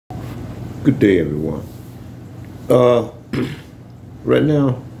Good day, everyone. Right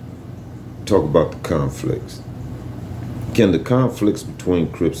now, talk about the conflicts. Can the conflicts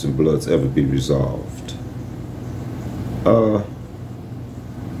between Crips and Bloods ever be resolved?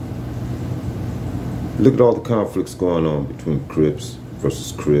 Look at all the conflicts going on between Crips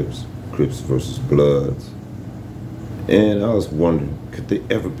versus Crips, Crips versus Bloods. And I was wondering, could they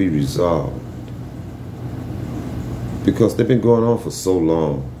ever be resolved? Because they've been going on for so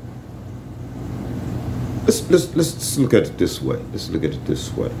long. Let's look at it this way. Let's look at it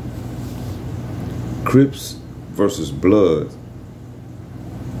this way. Crips versus Bloods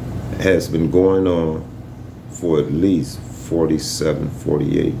has been going on for at least 47,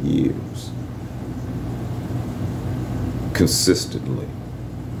 48 years. Consistently.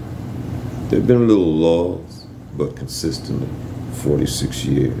 There have been little lulls, but consistently. 46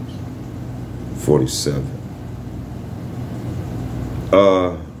 years. 47.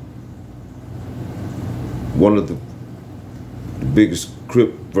 One of the biggest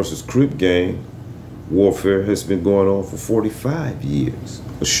Crip versus Crip gang warfare has been going on for 45 years.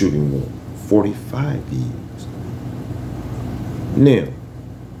 A shooting war. 45 years. Now,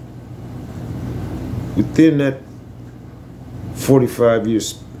 within that 45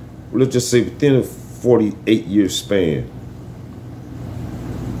 years, let's just say within a 48-year span,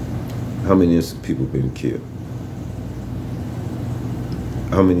 how many innocent people have been killed?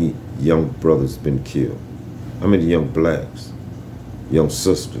 How many young brothers been killed? How many young blacks, young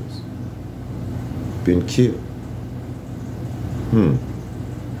sisters been killed?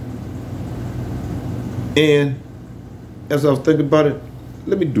 And as I was thinking about it,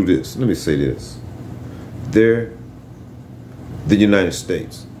 let me do this. Let me say this. The United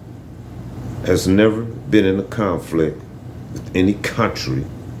States has never been in a conflict with any country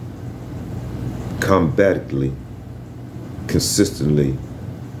combatively, consistently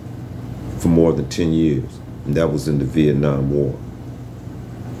for more than 10 years. And that was in the Vietnam War,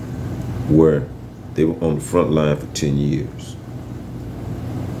 where they were on the front line for 10 years.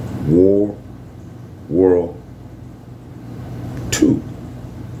 World II.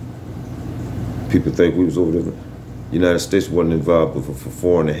 People think we was over there. The United States wasn't involved for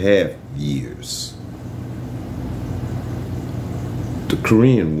 4.5 years. The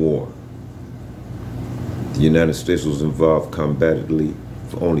Korean War. The United States was involved combatively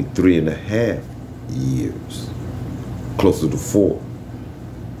for only 3.5 years. Closer to 4.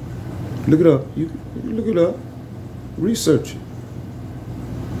 Look it up. You look it up. Research it.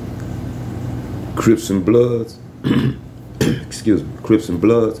 Crips and Bloods. Excuse me. Crips and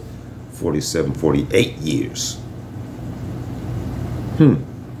Bloods. 47, 48 years. And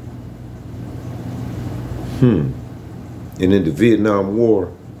in the Vietnam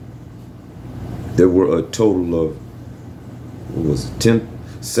War, there were a total of, what was it,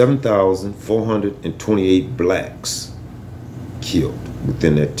 7,428 blacks killed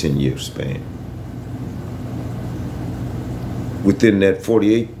within that 10-year span. Within that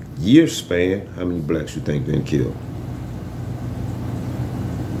 48-year span, how many blacks you think been killed?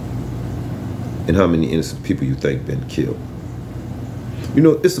 And how many innocent people you think been killed? You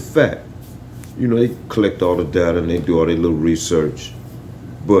know, it's a fact. You know, they collect all the data and they do all their little research.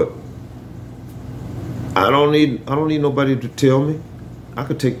 But I don't need nobody to tell me. I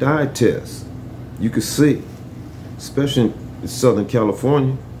could take the eye test. You could see, especially in Southern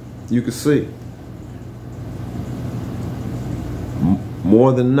California, you could see.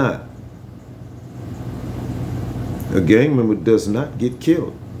 More than not, a gang member does not get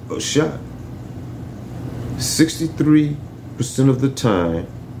killed or shot. 63% of the time,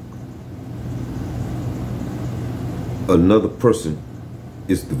 another person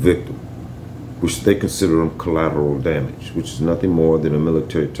is the victim, which they consider them collateral damage, which is nothing more than a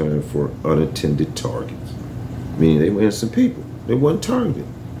military term for unintended targets. Meaning they were innocent people. They weren't targeted.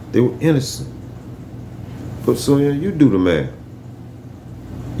 They were innocent. But so yeah, you do the math.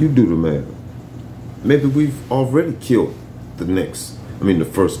 You do the math. Maybe we've already killed the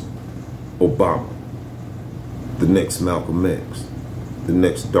first Obama, the next Malcolm X, the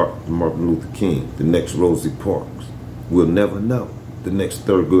next Dr. Martin Luther King, the next Rosie Parks. We'll never know. The next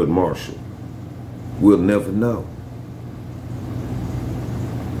Thurgood Marshall. We'll never know.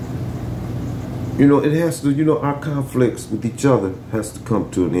 You know, it has to, our conflicts with each other has to come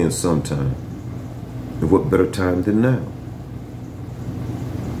to an end sometime. And what better time than now?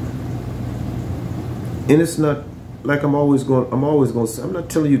 And it's not like I'm always going to say, I'm not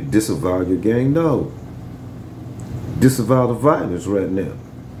telling you disavow your gang, no. Disavow the violence right now.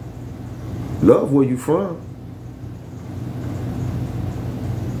 Love where you from.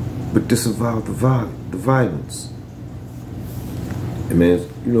 But disavow the violence. And man,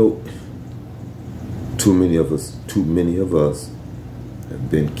 too many of us have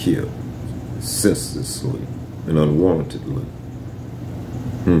been killed senselessly and unwarrantedly.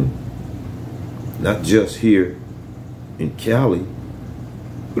 Not just here in Cali,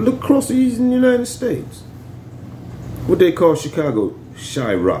 but look across the eastern United States. What they call Chicago,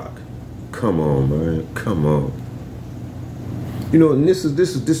 Chirac. Come on, man, come on. You know, and this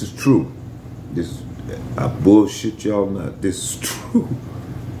is true. I bullshit y'all not. This is true.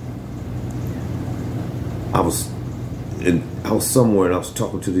 I was somewhere and I was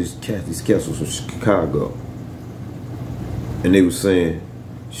talking to these cats from Chicago, and they were saying,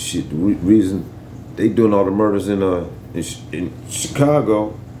 shit, the reason they doing all the murders in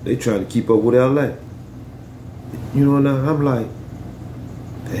Chicago, they trying to keep up with LA. You know, now I'm like,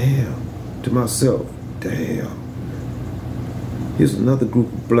 damn, to myself, damn. Here's another group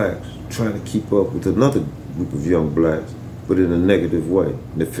of blacks trying to keep up with another group of young blacks, but in a negative way,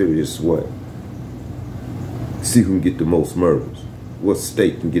 nefarious way. See who can get the most murders. What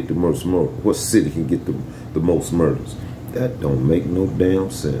state can get the most murders? What city can get the most murders? That don't make no damn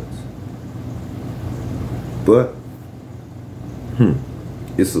sense. But,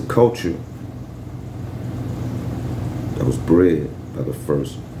 it's a culture that was bred by the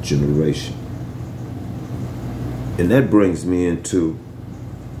first generation. And that brings me into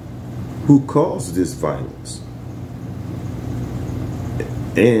who caused this violence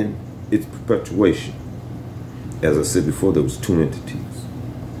and its perpetuation. As I said before, there was two entities.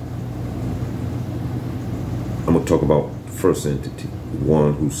 I'm going to talk about the first entity, the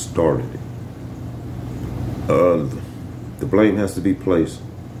one who started it. The blame has to be placed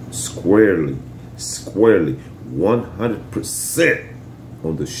squarely, 100%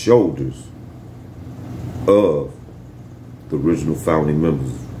 on the shoulders of the original founding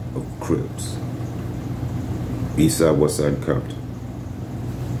members of Crips. East Side, West Side, and Compton.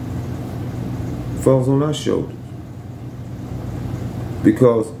 Falls on our shoulders.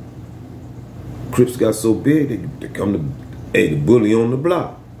 Because Crips got so big, they become the bully on the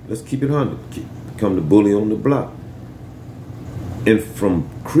block. Let's keep it 100. Become the bully on the block. And from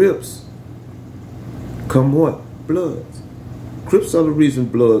Crips come what? Bloods. Crips are the reason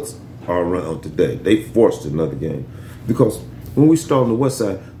Bloods are around today. They forced another game. Because when we started on the West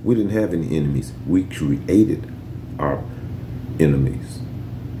Side, we didn't have any enemies. We created our enemies.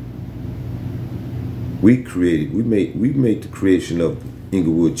 We made the creation of the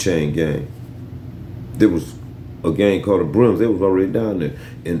Inglewood Chain Gang. There was a gang called the Brims. They was already down there.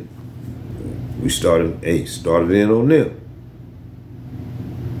 And we started in on them.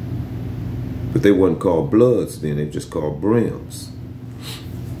 But they wasn't called Bloods then, they were just called Brims.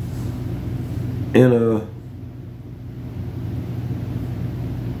 And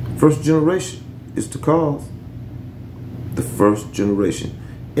first generation is the cause. The first generation.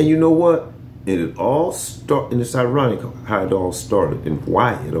 And you know what? And it's ironic how it all started and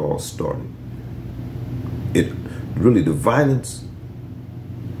why it all started. It really, the violence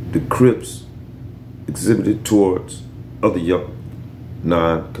the Crips exhibited towards other young,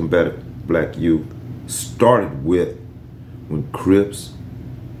 non-combative black youth started with when Crips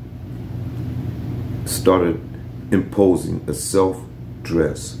started imposing a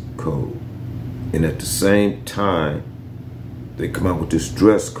self-dress code. And at the same time they come out with this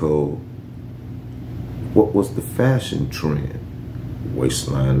dress code, what was the fashion trend?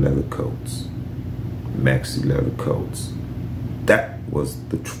 Waistline leather coats, maxi leather coats. That was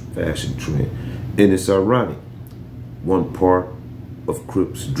the fashion trend. And it's ironic. One part of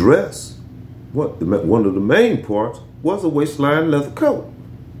Crips' dress, one of the main parts, was a waistline leather coat.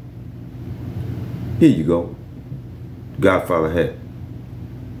 Here you go. Godfather hat.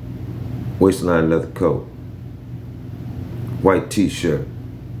 Waistline leather coat. White t-shirt.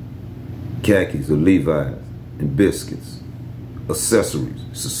 Khakis or Levi's and biscuits. Accessories,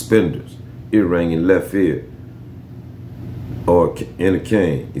 suspenders, earring in left ear, or in a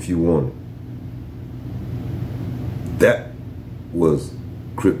cane if you want it. That was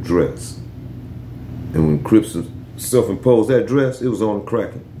Crip dress. And when Crips self-imposed that dress, it was on the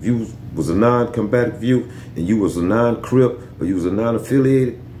cracking. If you was a non-combative view and you was a non-Crip or you was a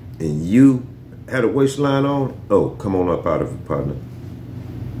non-affiliated and you had a waistline on, oh, come on up out of it, partner.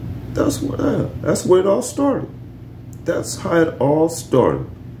 That's where it all started. That's how it all started.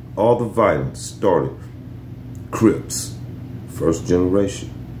 All the violence started. Crips, first generation.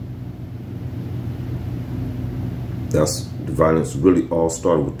 That's the violence really all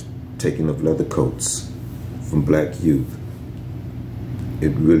started with the taking of leather coats from black youth.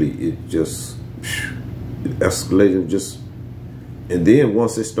 It escalated just, and then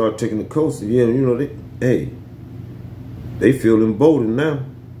once they start taking the coats, yeah, you know, they feel emboldened now.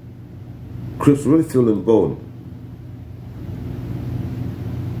 Crips really feel emboldened.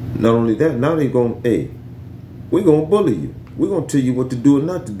 Not only that, now they're going, hey, we're going to bully you. We're going to tell you what to do and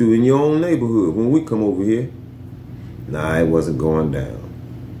not to do in your own neighborhood when we come over here. Nah, it wasn't going down.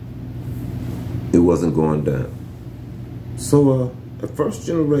 It wasn't going down. So, the first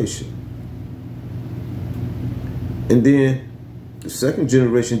generation. And then the second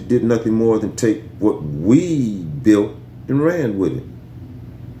generation did nothing more than take what we built and ran with it.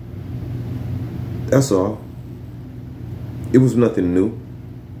 That's all. It was nothing new.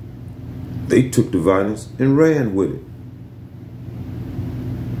 They took the violence and ran with it.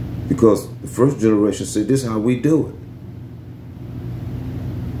 Because the first generation said, this is how we do it.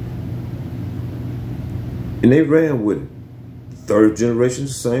 And they ran with it. The third generation,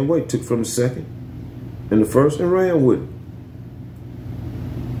 the same way, took from the second and the first and ran with it.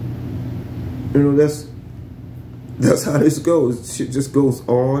 You know, that's how this goes. Shit just goes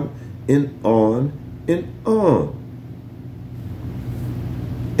on and on and on.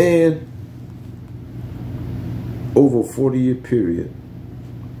 And over a 40-year period,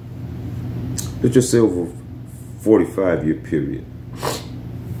 let's just say over a 45-year period,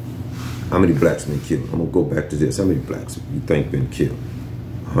 how many blacks been killed? I'm gonna go back to this. How many blacks you think been killed?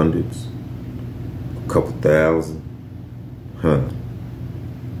 Hundreds? A couple thousand? Huh?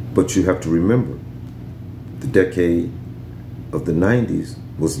 But you have to remember, the decade of the 90s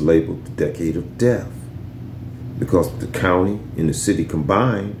was labeled the decade of death because the county and the city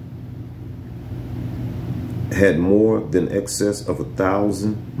combined had more than excess of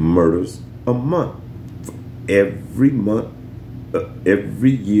 1,000 murders a month for every month,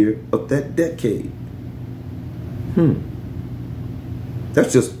 every year of that decade.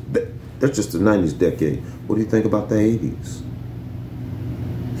 That's just the 90s decade. What do you think about the 80s?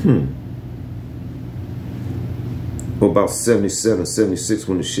 Well, about 77, 76,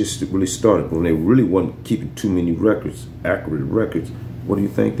 when the shit really started, when they really wasn't keeping too many records, accurate records, what do you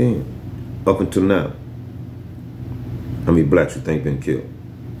think then? Up until now, how many blacks you think been killed?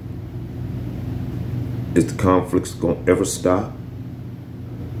 Is the conflicts gonna ever stop?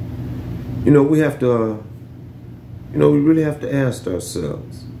 You know, we have to, we really have to ask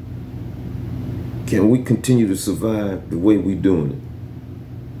ourselves, can we continue to survive the way we're doing it?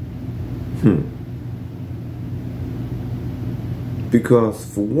 Because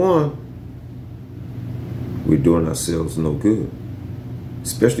for one, we're doing ourselves no good,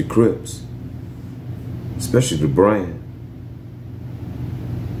 especially Crips, especially the brand.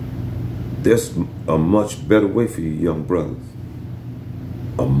 There's a much better way for you young brothers.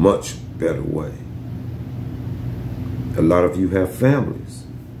 A much better way. A lot of you have families.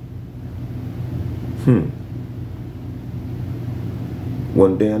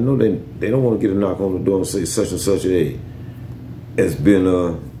 One day I know they don't want to get a knock on the door and say such and such has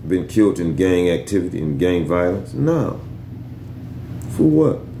been killed in gang activity and gang violence. No. For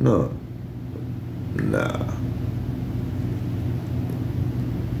what? No. Nah.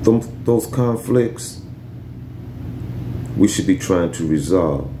 Those conflicts, we should be trying to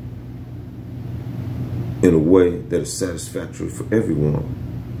resolve in a way that is satisfactory for everyone.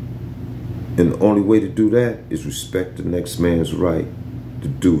 And the only way to do that is respect the next man's right to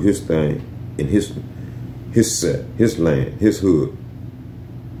do his thing in his set, his land, his hood.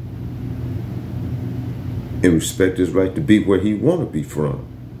 And respect his right to be where he want to be from.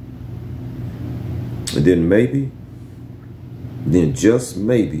 And then maybe, then just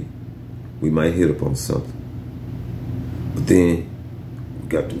maybe, we might hit upon something. But then, we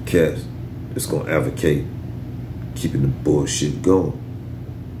got them cats that's going to advocate keeping the bullshit going.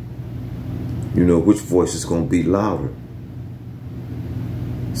 You know, which voice is going to be louder?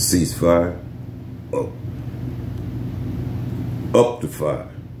 Ceasefire? Up the fire.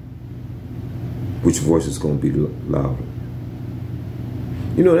 Which voice is going to be louder?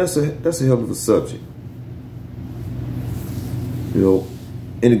 You know, that's a hell of a subject. You know,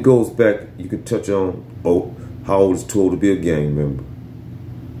 and it goes back, you can touch on, how old is too old to be a gang member?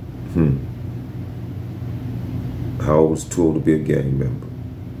 How old is too old to be a gang member?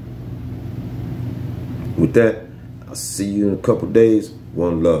 With that, I'll see you in a couple days.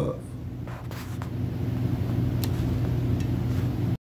 One love.